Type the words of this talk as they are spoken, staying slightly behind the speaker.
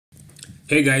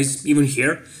Hey guys, Even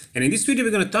here, and in this video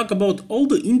we're gonna talk about all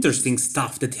the interesting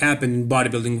stuff that happened in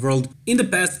bodybuilding world in the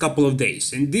past couple of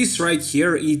days. And this right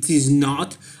here, it is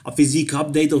not a physique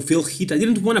update or Phil Heath. I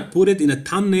didn't want to put it in a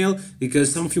thumbnail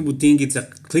because some of you would think it's a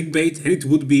clickbait, and it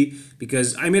would be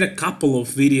because I made a couple of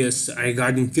videos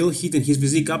regarding Phil Heath and his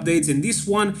physique updates, and this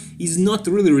one is not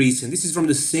really recent. This is from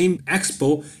the same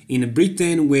expo in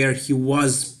Britain where he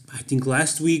was, I think,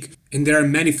 last week, and there are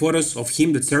many photos of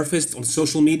him that surfaced on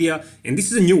social media, and this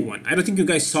is a new one. I don't think you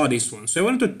guys saw this one, so I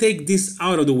wanted to take this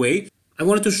out of the way. I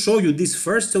wanted to show you this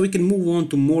first so we can move on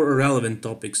to more relevant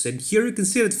topics. And here you can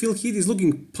see that Phil Heath is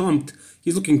looking pumped,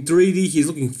 he's looking 3D, he's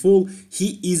looking full,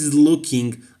 he is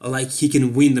looking like he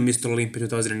can win the Mr. Olympia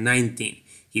 2019.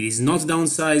 He is not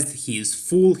downsized, he is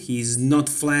full, he is not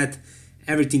flat,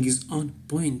 everything is on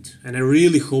point, and I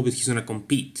really hope that he's gonna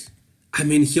compete. I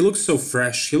mean, he looks so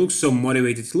fresh, he looks so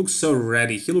motivated, he looks so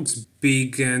ready, he looks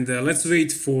big, and let's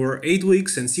wait for 8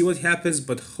 weeks and see what happens,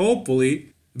 but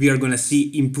hopefully we are gonna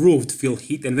see improved Phil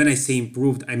Heath, and when I say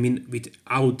improved, I mean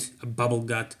without a bubble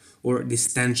gut or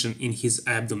distension in his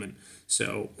abdomen.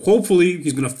 So hopefully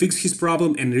he's gonna fix his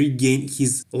problem and regain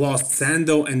his lost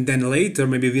sando, and then later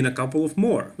maybe win a couple of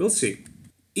more, we'll see.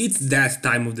 It's that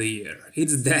time of the year.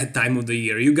 It's that time of the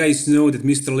year. You guys know that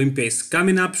Mr. Olympia is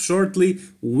coming up shortly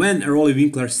when Roelly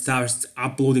Winkler starts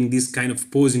uploading this kind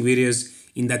of posing videos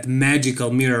in that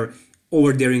magical mirror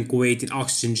over there in Kuwait in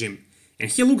Oxygen Gym. And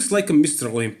he looks like a Mr.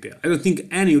 Olympia. I don't think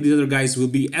any of the other guys will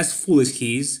be as full as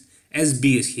he is, as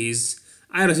big as he is.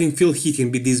 I don't think Phil Heath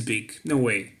can be this big. No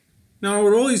way. Now,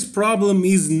 Roelly's problem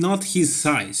is not his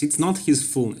size, it's not his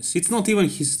fullness, it's not even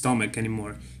his stomach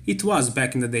anymore. It was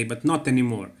back in the day, but not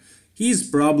anymore. His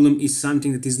problem is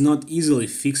something that is not easily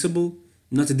fixable,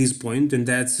 not at this point, and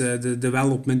that's the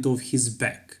development of his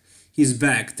back. His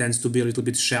back tends to be a little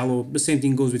bit shallow. The same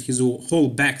thing goes with his whole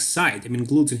back side, I mean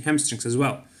glutes and hamstrings as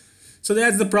well. So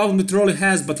that's the problem that Roelly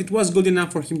has, but it was good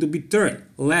enough for him to be third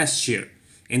last year.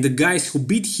 And the guys who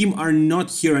beat him are not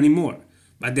here anymore.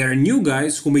 But there are new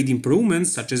guys who made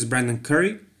improvements, such as Brandon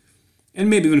Curry, and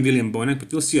maybe even William Bonac,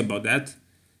 but we'll see about that.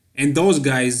 And those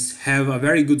guys have a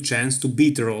very good chance to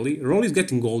beat Roelly. Roelly is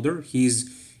getting older, he's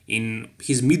in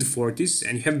his mid-40s,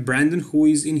 and you have Brandon who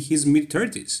is in his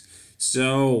mid-30s.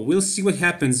 So we'll see what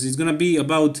happens. It's gonna be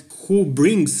about who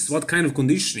brings what kind of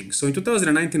conditioning. So in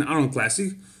 2019 Arnold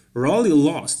Classic, Roelly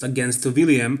lost against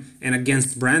William and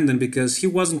against Brandon because he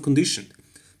wasn't conditioned.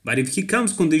 But if he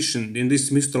comes conditioned in this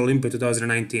Mr. Olympia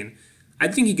 2019, I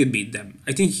think he can beat them.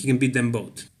 I think he can beat them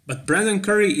both. But Brandon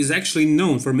Curry is actually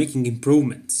known for making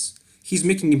improvements. He's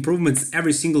making improvements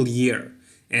every single year.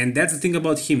 And that's the thing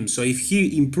about him. So if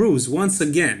he improves once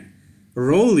again,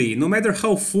 Roelly, no matter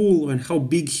how full and how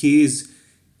big he is,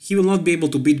 he will not be able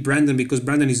to beat Brandon because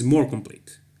Brandon is more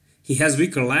complete. He has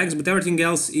weaker legs, but everything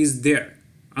else is there.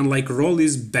 Unlike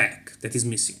Roelly's back that is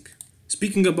missing.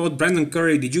 Speaking about Brandon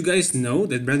Curry, did you guys know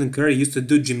that Brandon Curry used to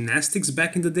do gymnastics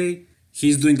back in the day?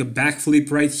 He's doing a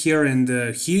backflip right here,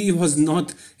 and he was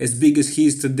not as big as he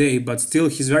is today, but still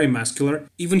he's very muscular.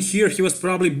 Even here he was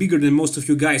probably bigger than most of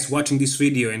you guys watching this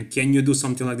video, and can you do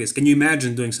something like this? Can you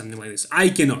imagine doing something like this? I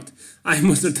cannot. I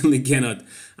most certainly cannot.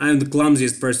 I am the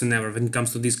clumsiest person ever when it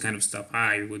comes to this kind of stuff.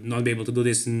 I would not be able to do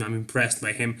this, and I'm impressed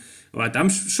by him. But I'm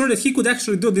sure that he could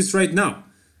actually do this right now.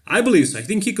 I believe so. I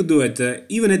think he could do it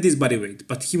even at this body weight,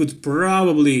 but he would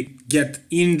probably get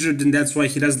injured, and that's why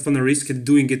he doesn't want to risk it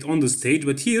doing it on the stage,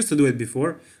 but he used to do it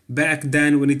before, back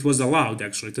then when it was allowed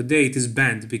actually. Today it is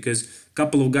banned because a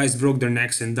couple of guys broke their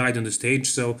necks and died on the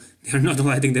stage, so they're not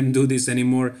letting them do this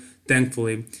anymore,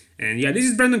 thankfully. And yeah, this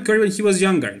is Brandon Curry when he was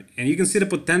younger, and you can see the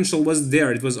potential was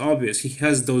there, it was obvious. He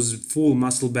has those full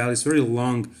muscle bellies, very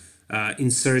long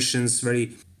insertions,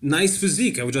 very nice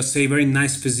physique, I would just say very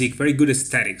nice physique, very good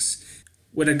aesthetics.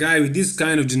 With a guy with this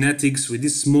kind of genetics, with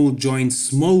this small joints,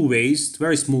 small waist,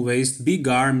 very small waist, big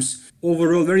arms,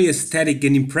 overall very aesthetic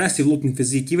and impressive looking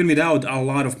physique, even without a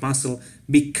lot of muscle,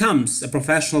 becomes a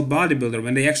professional bodybuilder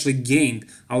when they actually gained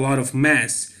a lot of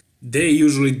mass. They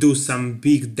usually do some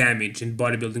big damage in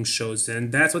bodybuilding shows,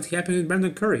 and that's what happened with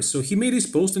Brandon Curry. So he made his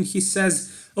post and he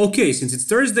says, okay, since it's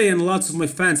Thursday and lots of my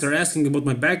fans are asking about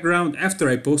my background after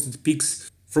I posted pics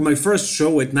from my first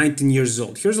show at 19 years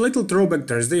old. Here's a little throwback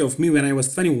Thursday of me when I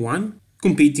was 21,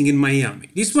 competing in Miami.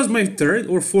 This was my third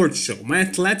or fourth show. My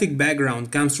athletic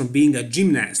background comes from being a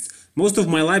gymnast most of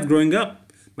my life growing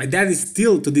up. My dad is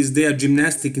still to this day a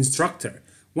gymnastic instructor.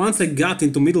 Once I got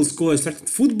into middle school, I started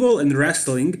football and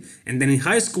wrestling, and then in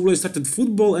high school I started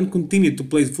football and continued to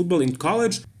play football in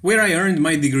college, where I earned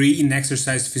my degree in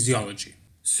exercise physiology.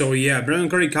 So yeah, Brandon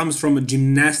Curry comes from a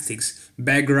gymnastics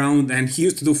background, and he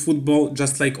used to do football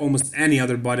just like almost any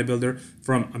other bodybuilder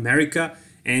from America,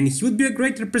 and he would be a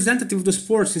great representative of the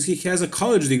sport since he has a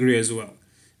college degree as well.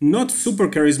 Not super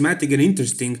charismatic and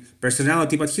interesting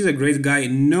personality, but he's a great guy,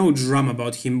 no drama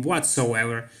about him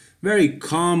whatsoever. Very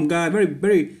calm guy,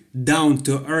 very down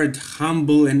to earth,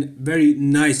 humble, and very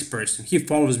nice person. He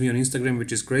follows me on Instagram,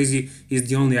 which is crazy. He's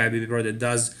the only IBB pro that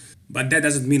does. But that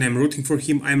doesn't mean I'm rooting for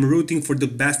him. I'm rooting for the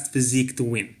best physique to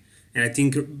win. And I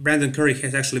think Brandon Curry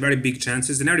has actually very big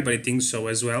chances, and everybody thinks so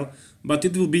as well. But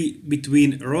it will be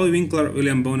between Roelly Winkler,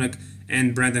 William Bonac,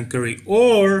 and Brandon Curry,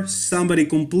 or somebody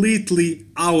completely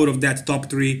out of that top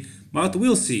three. But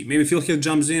we'll see. Maybe Phil Hill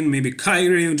jumps in, maybe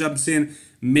Kyrie jumps in,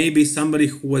 maybe somebody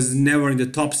who was never in the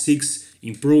top 6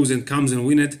 improves and comes and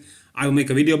win it. I will make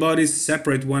a video about this,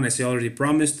 separate one as I already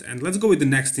promised. And let's go with the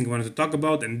next thing I wanted to talk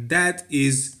about, and that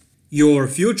is your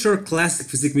future classic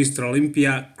physique Mr.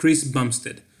 Olympia, Chris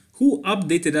Bumstead, who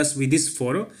updated us with this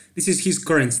photo. This is his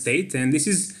current state, and this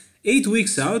is 8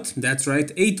 weeks out. That's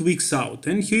right, 8 weeks out,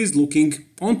 and he is looking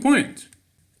on point.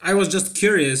 I was just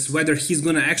curious whether he's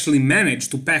gonna actually manage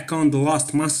to pack on the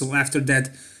lost muscle after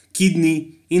that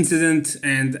kidney incident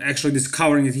and actually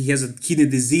discovering that he has a kidney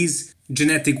disease,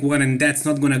 genetic one, and that's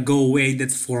not gonna go away,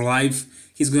 that's for life.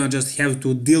 He's gonna just have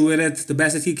to deal with it the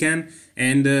best that he can,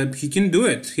 and he can do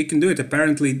it. He can do it.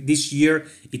 Apparently this year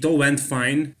it all went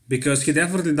fine, because he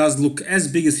definitely does look as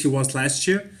big as he was last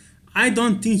year. I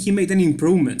don't think he made any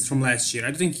improvements from last year. I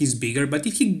don't think he's bigger, but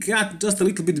if he got just a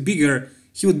little bit bigger,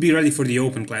 he would be ready for the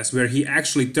open class, where he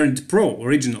actually turned pro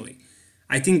originally.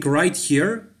 I think right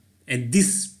here, at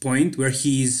this point where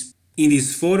he is in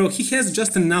this photo, he has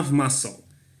just enough muscle.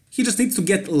 He just needs to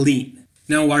get lean.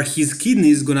 Now, are his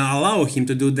kidneys gonna allow him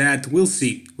to do that? We'll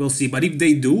see. We'll see. But if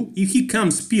they do, if he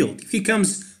comes peeled, if he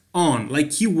comes on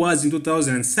like he was in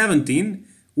 2017,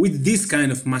 with this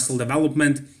kind of muscle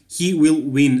development, he will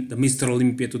win the Mr.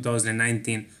 Olympia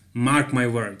 2019. Mark my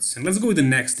words. And let's go with the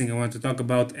next thing I want to talk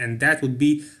about, and that would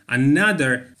be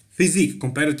another physique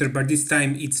competitor, but this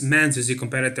time it's man's physique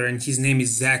competitor, and his name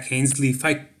is Zach Ainsley, if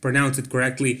I pronounce it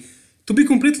correctly. To be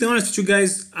completely honest with you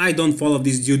guys, I don't follow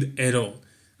this dude at all.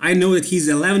 I know that he's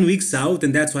 11 weeks out,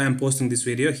 and that's why I'm posting this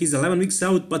video. He's 11 weeks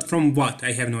out, but from what?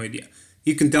 I have no idea.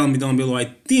 You can tell me down below. I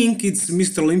think it's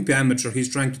Mr. Olympia Amateur. He's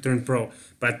trying to turn pro.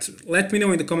 But let me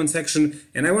know in the comment section.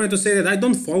 And I wanted to say that I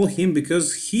don't follow him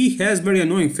because he has very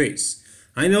annoying face.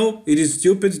 I know it is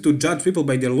stupid to judge people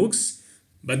by their looks,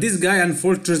 but this guy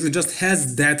unfortunately just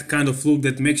has that kind of look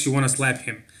that makes you want to slap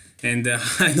him. And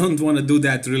I don't want to do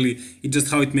that really. It's just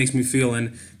how it makes me feel.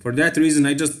 And for that reason,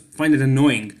 I just find it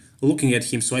annoying looking at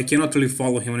him. So I cannot really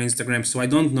follow him on Instagram. So I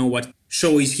don't know what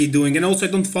show is he doing. And also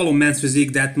I don't follow Man's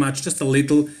Physique that much, just a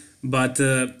little. But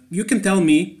you can tell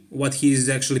me what he is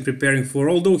actually preparing for.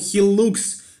 Although he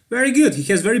looks very good. He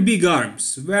has very big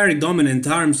arms, very dominant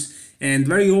arms, and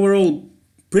very overall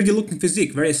pretty looking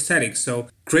physique, very aesthetic. So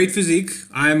great physique.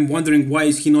 I'm wondering why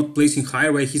is he not placing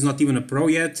higher, why he's not even a pro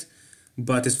yet.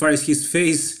 But as far as his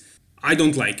face, I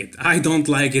don't like it. I don't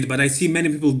like it, but I see many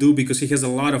people do because he has a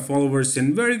lot of followers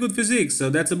and very good physique, so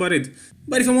that's about it.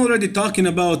 But if I'm already talking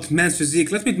about men's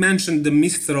physique, let me mention the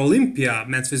Mr. Olympia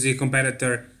men's physique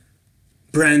competitor,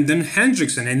 Brandon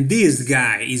Hendrickson, and this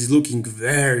guy is looking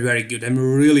very good. I'm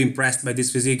really impressed by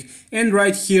this physique, and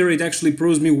right here it actually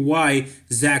proves me why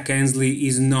Zach Ainsley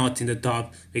is not in the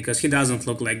top, because he doesn't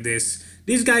look like this.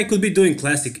 This guy could be doing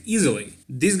classic easily.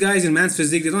 These guys in man's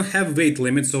physique, they don't have weight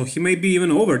limit, so he may be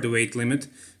even over the weight limit,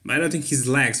 but I don't think his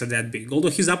legs are that big, although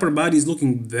his upper body is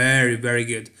looking very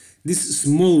good. This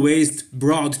small waist,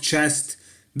 broad chest,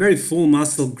 very full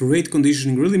muscle, great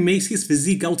conditioning really makes his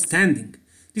physique outstanding.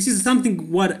 This is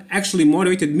something what actually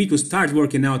motivated me to start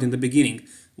working out in the beginning.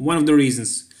 One of the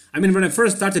reasons. I mean, when I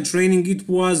first started training, it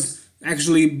was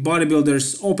actually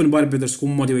bodybuilders, open bodybuilders who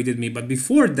motivated me. But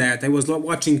before that, I was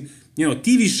watching,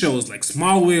 TV shows like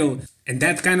Smallville and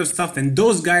that kind of stuff. And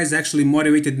those guys actually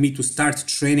motivated me to start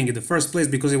training in the first place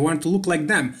because I wanted to look like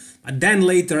them. But then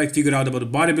later I figured out about the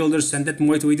bodybuilders, and that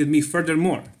motivated me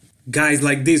furthermore. Guys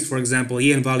like this, for example,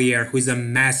 Ian Valliere, who is a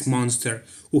mass monster,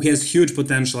 who has huge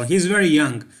potential. He's very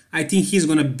young. I think he's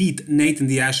gonna beat Nathan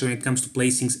Diasha when it comes to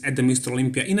placings at the Mr.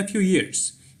 Olympia in a few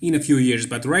years.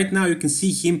 But right now you can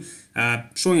see him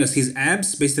showing us his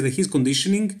abs, basically his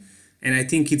conditioning. And I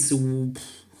think it's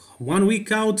 1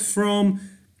 week out from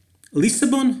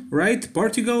Lisbon, right?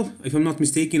 Portugal, if I'm not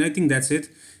mistaken. I think that's it.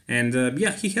 And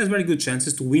yeah, he has very good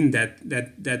chances to win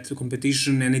that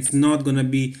competition. And it's not gonna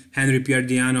be Henry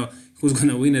Pierdiano who's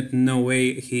gonna win it. No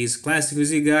way. He's classic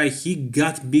physique guy. He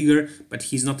got bigger, but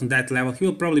he's not on that level. He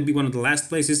will probably be one of the last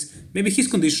places. Maybe his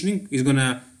conditioning is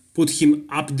gonna put him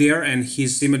up there and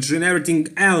his symmetry and everything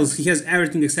else. He has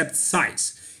everything except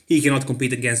size. He cannot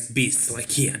compete against beasts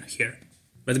like Ian here.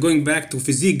 But going back to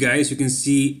physique, guys, you can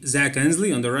see Zach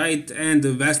Hensley on the right and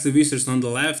Wesley Vissers on the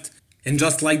left. And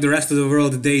just like the rest of the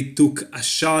world, they took a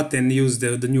shot and used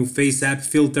the new face app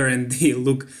filter and they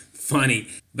look funny.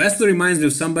 Wesley reminds me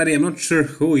of somebody, I'm not sure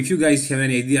who. If you guys have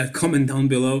any idea, comment down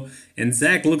below. And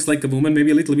Zach looks like a woman,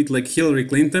 maybe a little bit like Hillary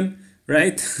Clinton,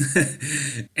 right?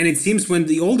 And it seems when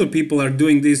the older people are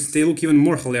doing this, they look even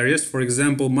more hilarious. For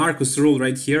example, Marcus Rule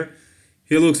right here.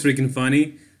 He looks freaking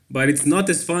funny, but it's not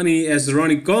as funny as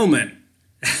Ronnie Coleman.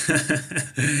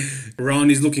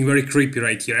 Ron is looking very creepy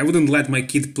right here. I wouldn't let my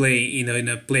kid play in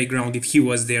a playground if he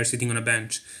was there sitting on a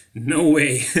bench. No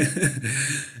way.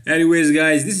 Anyways,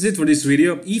 guys, this is it for this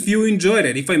video. If you enjoyed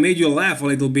it, if I made you laugh a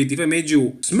little bit, if I made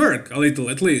you smirk a little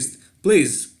at least,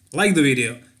 please like the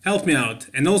video, help me out,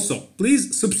 and also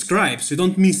please subscribe so you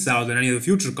don't miss out on any of the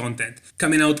future content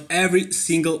coming out every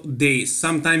single day,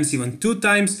 sometimes even 2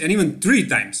 times and even 3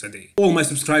 times a day. All my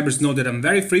subscribers know that I'm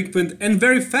very frequent and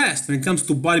very fast when it comes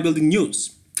to bodybuilding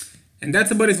news. And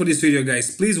that's about it for this video,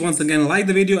 guys. Please once again like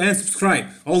the video and subscribe.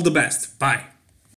 All the best. Bye.